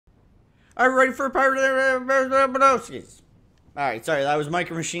Are you ready for a pirate? Alright, sorry, that was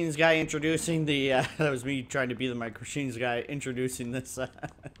Micro Machines guy introducing the, that was me trying to be the Micro Machines guy introducing this,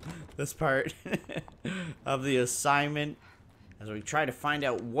 this part of the assignment as we try to find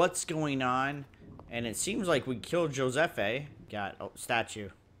out what's going on. And it seems like we killed Josefe. Got, oh, statue.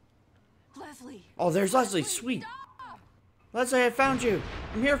 Leslie. Oh, there's Leslie, sweet. Leslie, I found you.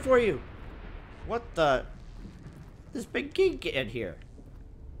 I'm here for you. What the? This big geek in here.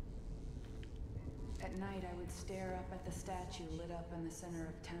 At night, I would stare up at the statue lit up in the center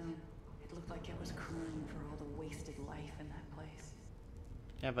of town. It looked like it was crying for all the wasted life in that place.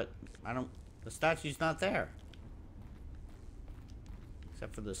 Yeah, but I don't... The statue's not there.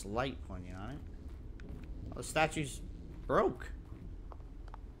 Except for this light pointing on it. Oh, the statue's broke.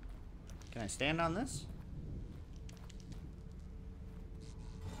 Can I stand on this?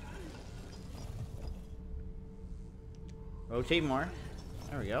 Rotate more.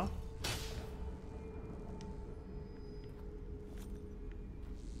 There we go.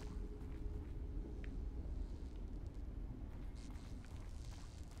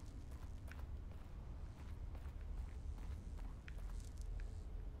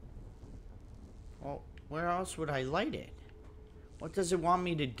 Well, where else would I light it? What does it want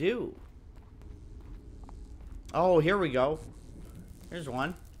me to do? Oh, here we go. Here's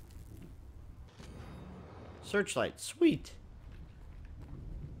one. Searchlight, sweet.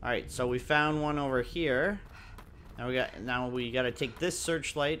 Alright, so we found one over here. Now we gotta take this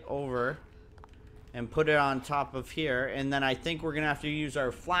searchlight over and put it on top of here, and then I think we're gonna have to use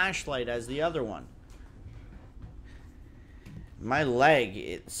our flashlight as the other one. My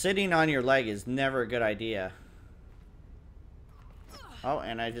leg, sitting on your leg is never a good idea. Oh,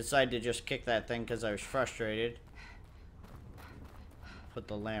 and I decided to just kick that thing because I was frustrated. Put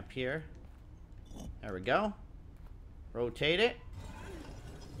the lamp here. There we go. Rotate it.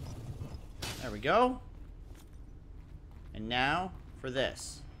 There we go. And now for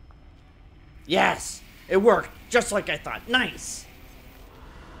this. Yes! It worked! Just like I thought. Nice!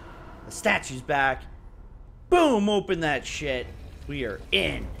 The statue's back. Boom! Open that shit. We are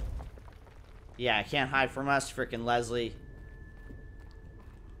in. Yeah, can't hide from us, frickin' Leslie.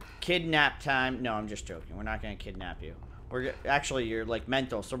 Kidnap time. No, I'm just joking. We're not gonna kidnap you. Actually, you're like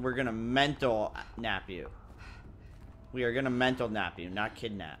mental, so we're gonna mental nap you. We are gonna mental nap you, not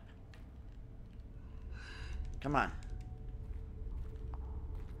kidnap. Come on.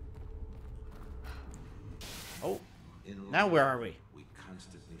 Oh, now where are we? We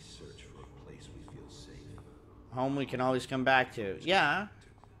constantly search for a place we feel safe. Home we can always come back to. Yeah.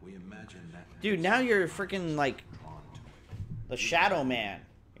 We imagine that. Dude, now you're freaking like the Shadow Man.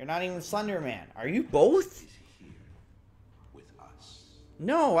 You're not even Slender Man. Are you both?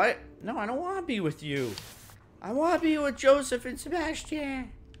 No, I don't want to be with you. I want to be with Joseph and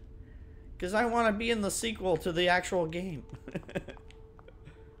Sebastian. Because I want to be in the sequel to the actual game.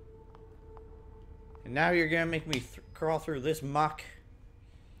 And now you're going to make me crawl through this muck.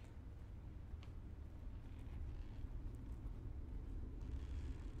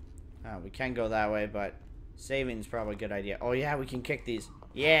 Oh, we can go that way, but saving's probably a good idea. Oh yeah, we can kick these.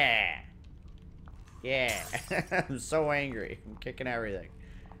 Yeah. Yeah. I'm so angry. I'm kicking everything.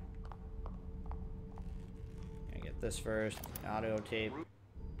 I get this first. Audio tape.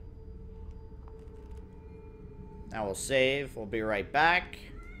 Now we'll save. We'll be right back.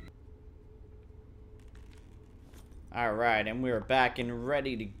 Alright, and we are back and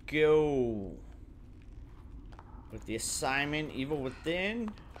ready to go. With the assignment, Evil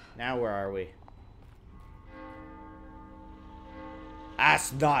Within. Now where are we?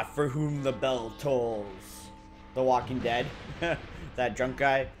 Ask not for whom the bell tolls. The Walking Dead. That drunk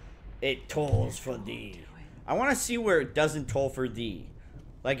guy. It tolls for thee. I want to see where it doesn't toll for thee.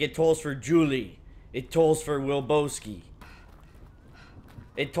 Like it tolls for Juli. It tolls for Wilbowski.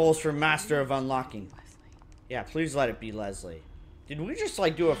 It tolls for Master of Unlocking. Yeah, please let it be Leslie. Did we just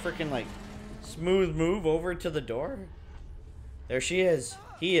like do a freaking like smooth move over to the door? There she is.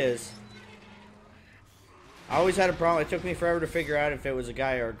 He is. I always had a problem. It took me forever to figure out if it was a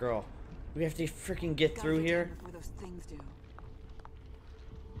guy or a girl. We have to freaking get through here.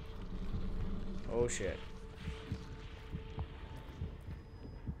 Oh shit.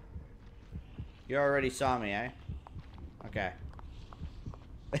 You already saw me, eh? Okay.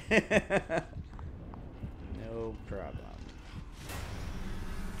 No problem.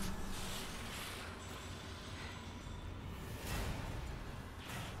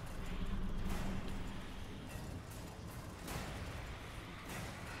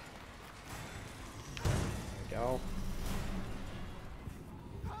 Go.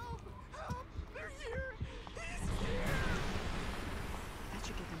 Help! Help! They're here! He's here! That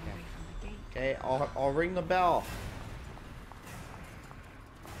should get them away from the Okay, I'll ring the bell.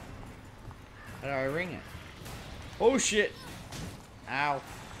 How do I ring it? Oh shit! Ow.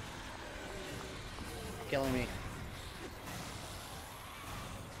 Killing me.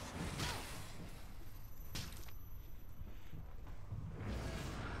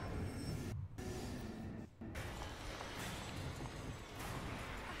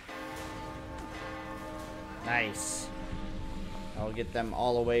 Nice. I'll get them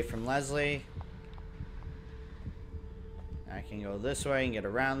all away from Leslie. I can go this way and get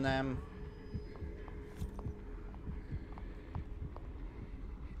around them.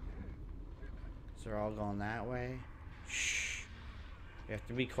 So they're all going that way. Shh. You have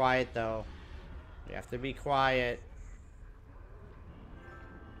to be quiet, though. You have to be quiet.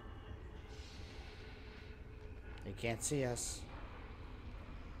 They can't see us.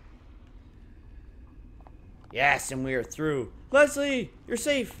 Yes, and we are through. Leslie, you're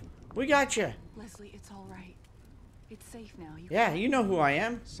safe. We got you. Leslie, it's all right. It's safe now. Yeah, you know who I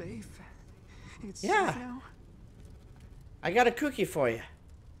am. Safe? It's Yeah. safe now? I got a cookie for you.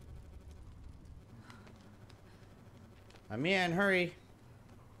 Let me in, hurry.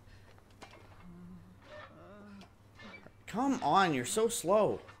 Come on, you're so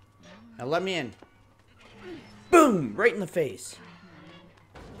slow. Now let me in. Boom! Right in the face.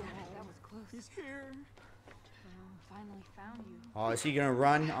 That was close. He's here. Finally found you. Oh, is he gonna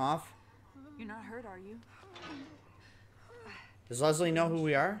run off? You're not hurt, are you? Does Leslie know who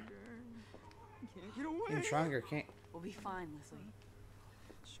we are? Can't get away. Even stronger, can't. We'll be fine, Leslie.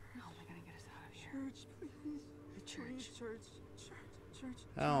 How am I gonna get us out of here? Church, please. The church. Church.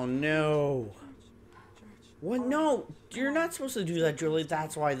 Oh no. What? No, you're not supposed to do that, Julie.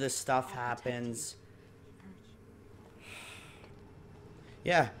 That's why this stuff happens.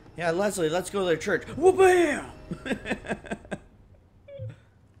 Yeah, Leslie, let's go to the church. Whoa, bam!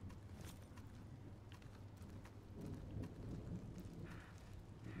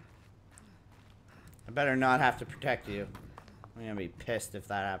 I better not have to protect you. I'm gonna be pissed if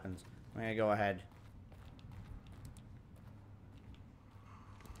that happens. I'm gonna go ahead.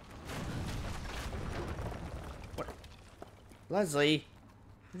 What? Leslie,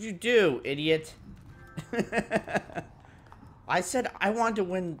 what'd you do, idiot? I said I wanted to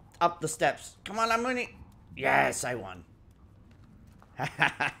win up the steps. Come on, I'm winning. Yes, I won.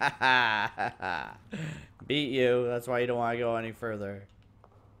 Beat you. That's why you don't want to go any further.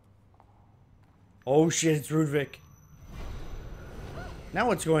 Oh shit, it's Rudvik. Now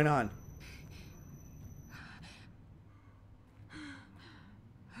what's going on?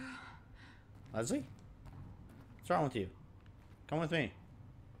 Leslie? What's wrong with you? Come with me.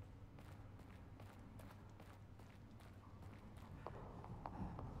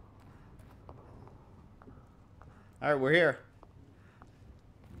 Alright, we're here.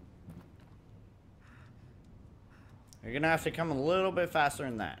 You're gonna have to come a little bit faster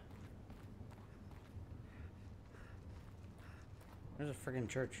than that. There's a friggin'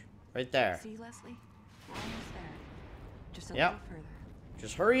 church. Right there. See, Leslie? We're almost there. Just a Yep. little further.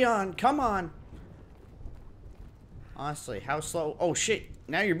 Just hurry on. Come on. Honestly, how slow? Oh shit.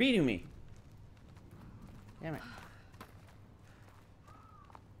 Now you're beating me. Damn it.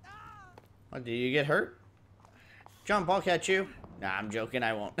 What, did you get hurt? Jump, I'll catch you. Nah, I'm joking,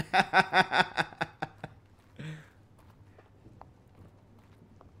 I won't.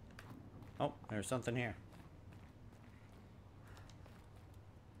 Oh, there's something here.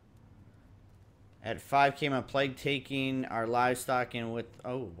 At 5 came a plague taking our livestock and with...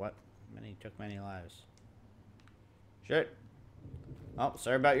 Oh, what? Many took many lives. Shit. Oh,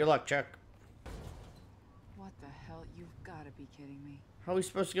 sorry about your luck, Chuck. What the hell? You've got to be kidding me. How are we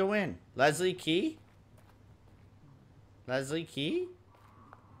supposed to go in? Leslie Key? Leslie Key?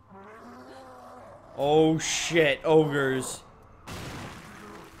 Oh shit, ogres.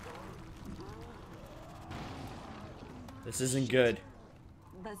 This isn't good.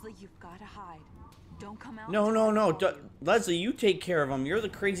 Leslie, you've got to hide. Don't come out. No, until no, I no. call you. Leslie, you take care of them. You're the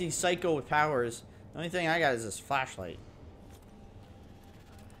crazy psycho with powers. The only thing I got is this flashlight.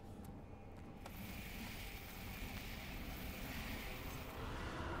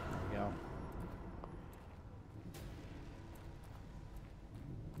 There we go.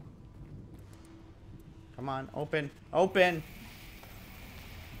 Come on, open. Open!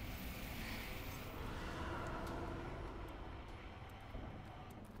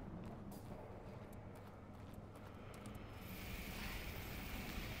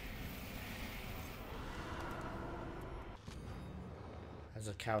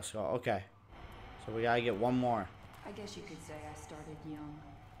 There's a cow skull. Okay. So we gotta get one more. I guess you could say I started young.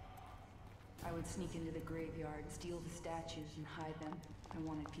 I would sneak into the graveyard, steal the statues, and hide them. I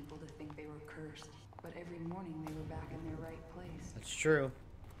wanted people to think they were cursed. But every morning they were back in their right place. That's true.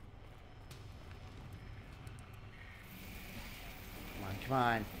 Come on, come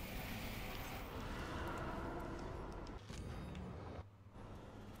on.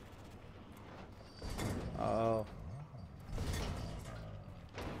 Uh-oh.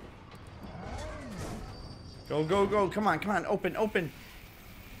 Go, go, go. Come on, come on. Open, open.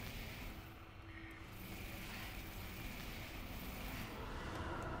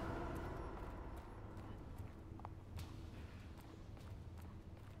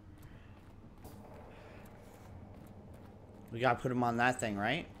 We gotta put him on that thing,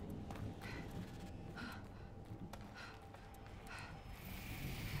 right?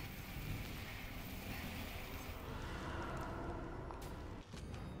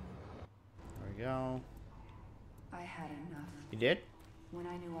 There we go. I had enough. You did? When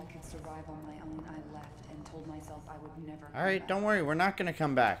I knew I could survive on my own, I left and told myself I would never come Alright, back. don't worry. We're not gonna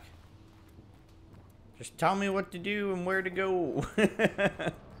come back. Just tell me what to do and where to go.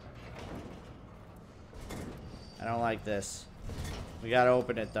 I don't like this. We gotta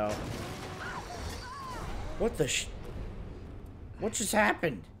open it, though. What the What just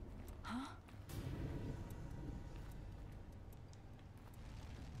happened? Huh?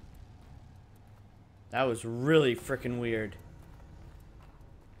 That was really freaking weird.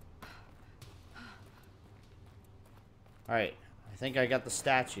 Alright. I think I got the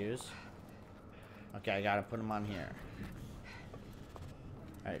statues. Okay, I gotta put them on here.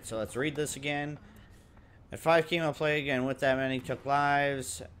 Alright, so let's read this again. At 5, chemo plague, and with that many took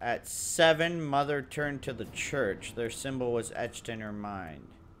lives. At 7, mother turned to the church. Their symbol was etched in her mind.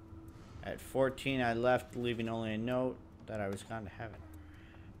 At 14, I left, leaving only a note that I was gone to heaven.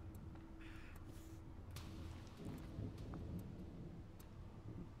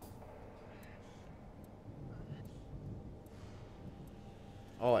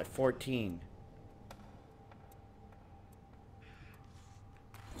 Oh, at 14.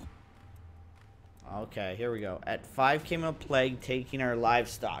 Okay, here we go. At 5 came a plague, taking our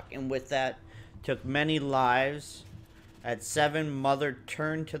livestock, and with that took many lives. At 7, mother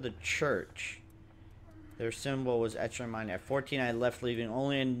turned to the church. Their symbol was etched in mine. At 14, I left, leaving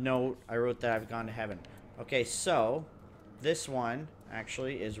only a note. I wrote that I've gone to heaven. Okay, so this one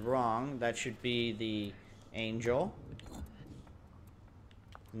actually is wrong. That should be the angel.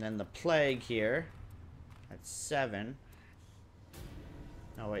 And then the plague here at 7.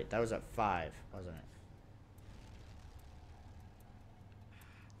 Oh, wait, that was at 5, wasn't it?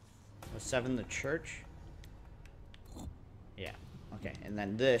 Was 7 the church? Yeah, okay. And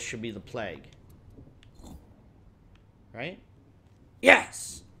then this should be the plague. Right?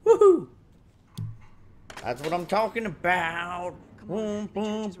 Yes! Woohoo! That's what I'm talking about. Boom,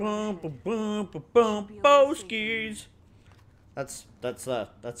 boom, boom, boom, boom, boom, boom, boskies. That's the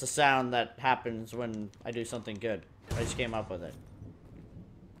sound that happens when I do something good. I just came up with it.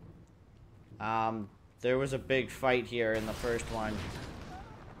 There was a big fight here in the first one.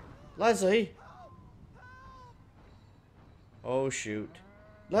 Leslie! Oh, shoot.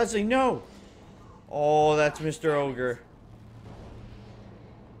 Leslie, no! Oh, that's Mr. Ogre.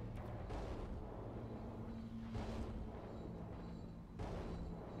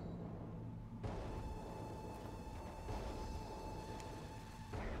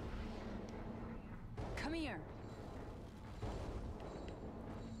 Come here.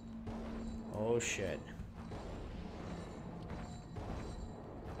 Oh, shit.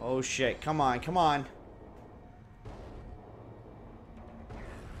 Oh, shit. Come on, come on.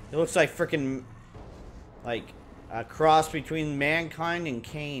 It looks like freaking, like, a cross between mankind and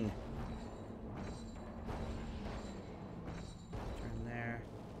Cain. Turn there.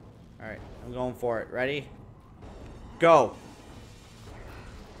 Alright, I'm going for it. Ready? Go!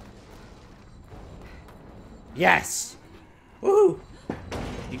 Yes! Woohoo!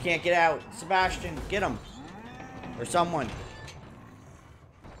 You can't get out. Sebastian, get him. Or someone.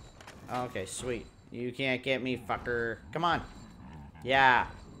 Okay, sweet. You can't get me, fucker. Come on. Yeah.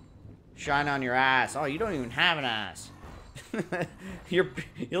 Shine on your ass. Oh, you don't even have an ass. You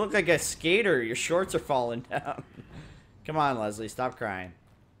look like a skater. Your shorts are falling down. Come on, Leslie. Stop crying.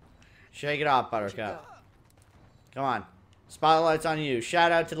 Shake it off, Buttercup. Come on. Spotlight's on you.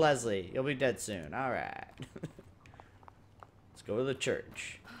 Shout out to Leslie. You'll be dead soon. Alright. Let's go to the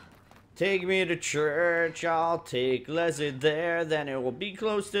church. Take me to church, I'll take Leslie there, then it will be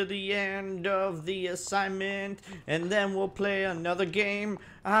close to the end of the assignment, and then we'll play another game.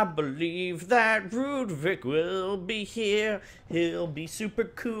 I believe that Rude Vic will be here. He'll be super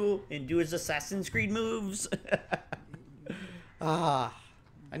cool and do his Assassin's Creed moves. Ah,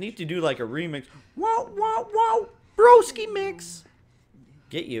 I need to do like a remix. Wow, wow, wow. Broski mix.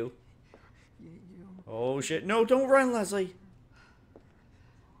 Get you. Oh shit. No, don't run, Leslie.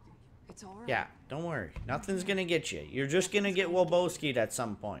 It's all right. Yeah, don't worry. Nothing's gonna get you. You're just gonna get Woboski'd at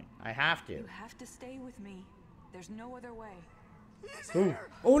some point. I have to. You have to stay with me. There's no other way. Ooh.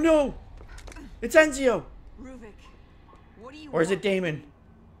 Oh no! It's Enzio! Ruvik, what do you Or is it want? Damon?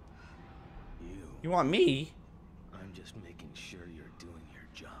 You want me? I'm just making sure you're doing your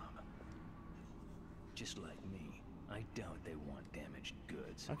job. Just like me, I doubt they want damaged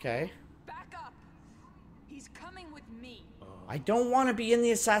goods. Okay. Back up. He's coming with me. I don't want to be in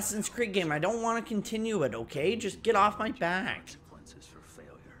the Assassin's Creed game. I don't want to continue it, okay? Just get off my back. Consequences for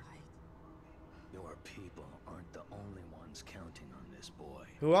failure. Your people aren't the only ones counting on this boy.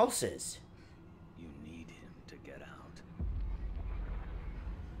 Who else is? You need him to get out.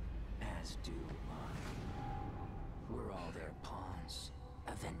 As do I. We're all their pawns,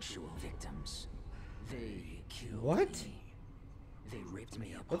 eventual victims. They killed What? me. They ripped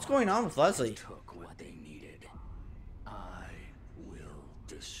me apart. What's going on with Leslie? Took what they needed. I will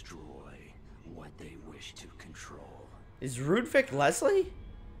destroy what they wish to control. Is Rudvik Leslie?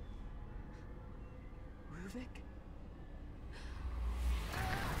 Ruvik?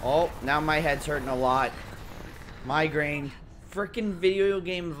 Oh, now my head's hurting a lot. Migraine. Frickin' video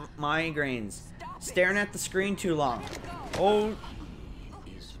game migraines. Staring at the screen too long. Oh,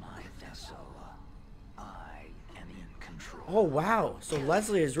 Is my vessel. I am in control. oh wow. So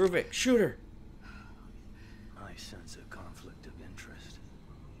Leslie is Ruvik. Shoot her. I sense a conflict of interest.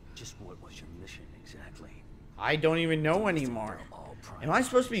 Just what was your mission exactly? I don't even know anymore. All Am I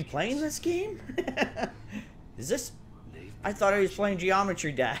supposed to be playing this game? Is this... I thought I was playing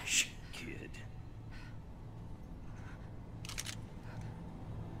Geometry Dash. Kid.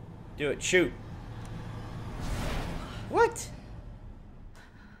 Do it. Shoot. What?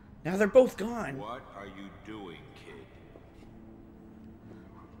 Now they're both gone. What are you doing, kid?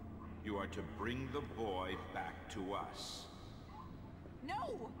 You are to bring the boy back to us.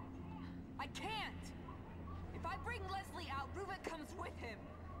 No! I can't! If I bring Leslie out, Ruvik comes with him.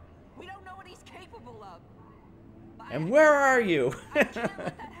 We don't know what he's capable of. And where are you? I can't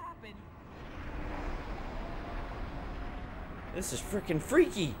let that happen. This is freaking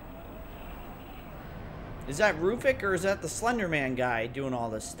freaky. Is that Ruvik or is that the Slender Man guy doing all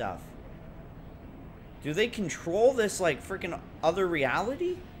this stuff? Do they control this like freaking other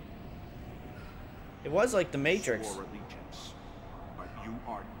reality? It was like the Matrix. Swore allegiance, but you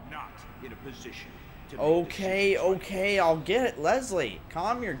are not in a position to make Okay, decisions like okay, I'll get it. Leslie,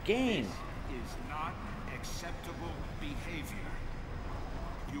 calm your game. this is not acceptable behavior.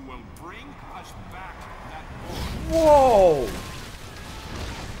 You will bring us back that boy. Whoa!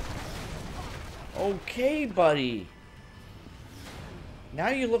 Okay, buddy. Now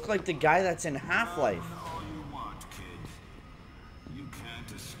you look like the guy that's in Half-Life. All you want, kid. You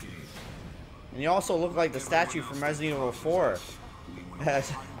can't escape. And you also look like the statue from Resident Evil 4.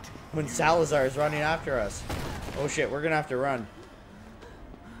 When Salazar is running after us. Oh shit, we're gonna have to run.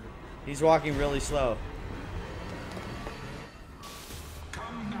 He's walking really slow.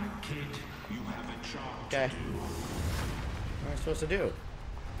 Come back, kid. You have a job. Okay. What am I supposed to do?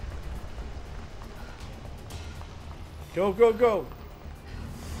 Go, go, go!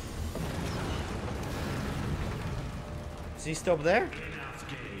 Is he still there?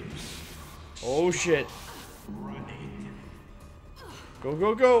 Oh shit. Go,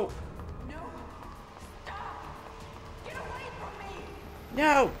 go, go! No! Stop! Get away from me!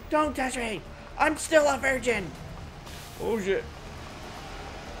 No! Don't touch me! I'm still a virgin! Oh shit.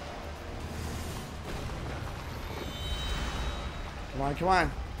 Come on, come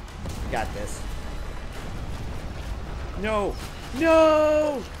on. You got this. No!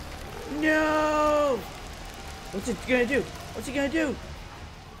 No! No! What's it gonna do? What's he gonna do?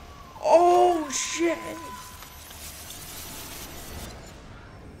 Oh shit!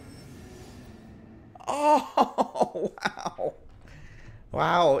 Oh wow!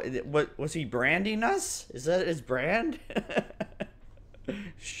 Wow! What was he branding us? Is that his brand?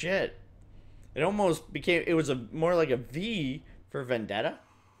 Shit! It almost became. It was a more like a V for Vendetta,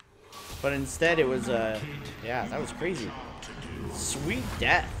 but instead it was a. Yeah, that was crazy. Sweet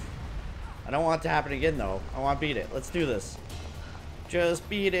death. I don't want it to happen again though. I want to beat it. Let's do this. Just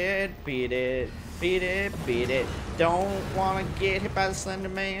beat it, beat it, beat it, beat it. Don't want to get hit by the Slender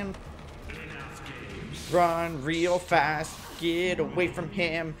Man. Run real fast, get away from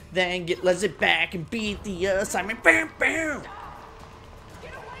him, then get Leslie back and beat the assignment. Bam, bam.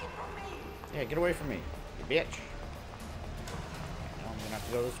 Get away from me! Yeah, get away from me, you bitch. Now I'm gonna have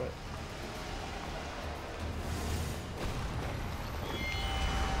to go this way.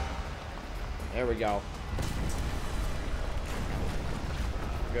 There we go.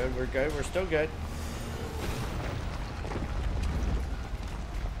 Good, we're good. We're still good.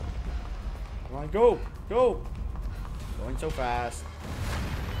 Come on, go! Go! Going so fast.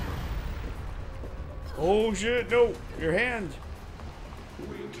 Oh shit, no! Your hand!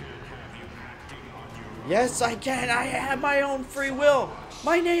 Yes, I can! I have my own free will!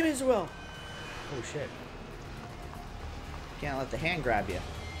 My name is Will! Oh shit. Can't let the hand grab you.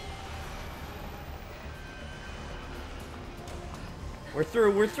 We're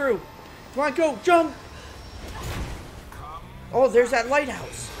through, we're through! Come on, go! Jump! Oh, there's that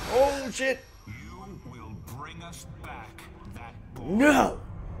lighthouse! Oh shit! You will bring us back that boy. No!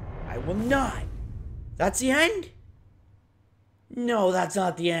 I will not! That's the end? No, that's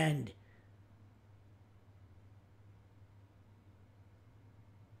not the end.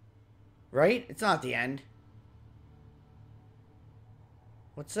 Right? It's not the end.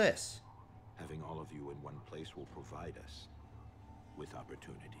 What's this? Having all of you in one place will provide us with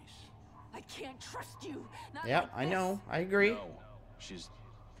opportunities. I can't trust you. Not Yep, like I this. know. I agree. No, she's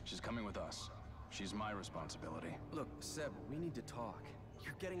coming with us. She's my responsibility. Look, Seb, we need to talk.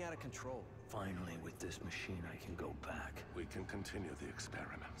 You're getting out of control. Finally, with this machine, I can go back. We can continue the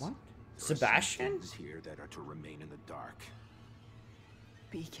experiments. What? There are some Sebastian? things here that are to remain in the dark.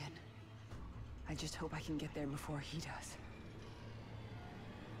 Beacon. I just hope I can get there before he does.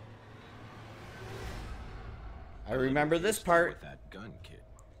 I remember this part. With that gun, kid.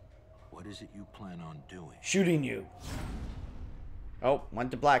 What is it you plan on doing? Shooting you. Oh,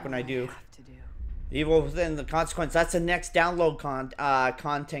 went to black when I do. Have to do. Evil Within, the consequence. That's the next download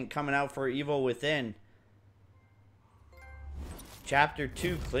content coming out for Evil Within. Chapter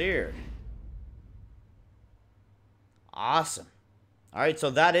 2 cleared. Awesome. Alright, so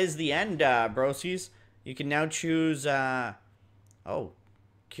that is the end, broskies. You can now choose, Kiriyami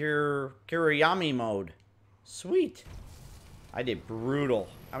mode. Sweet. I did brutal.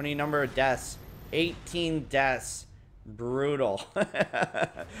 How many number of deaths? 18 deaths. Brutal.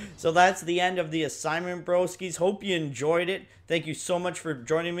 So that's the end of the assignment, broskies. Hope you enjoyed it. Thank you so much for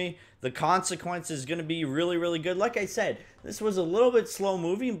joining me. The consequence is going to be really, really good. Like I said, this was a little bit slow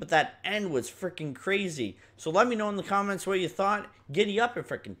moving, but that end was freaking crazy. So let me know in the comments what you thought. Giddy up and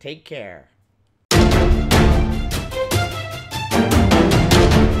freaking take care.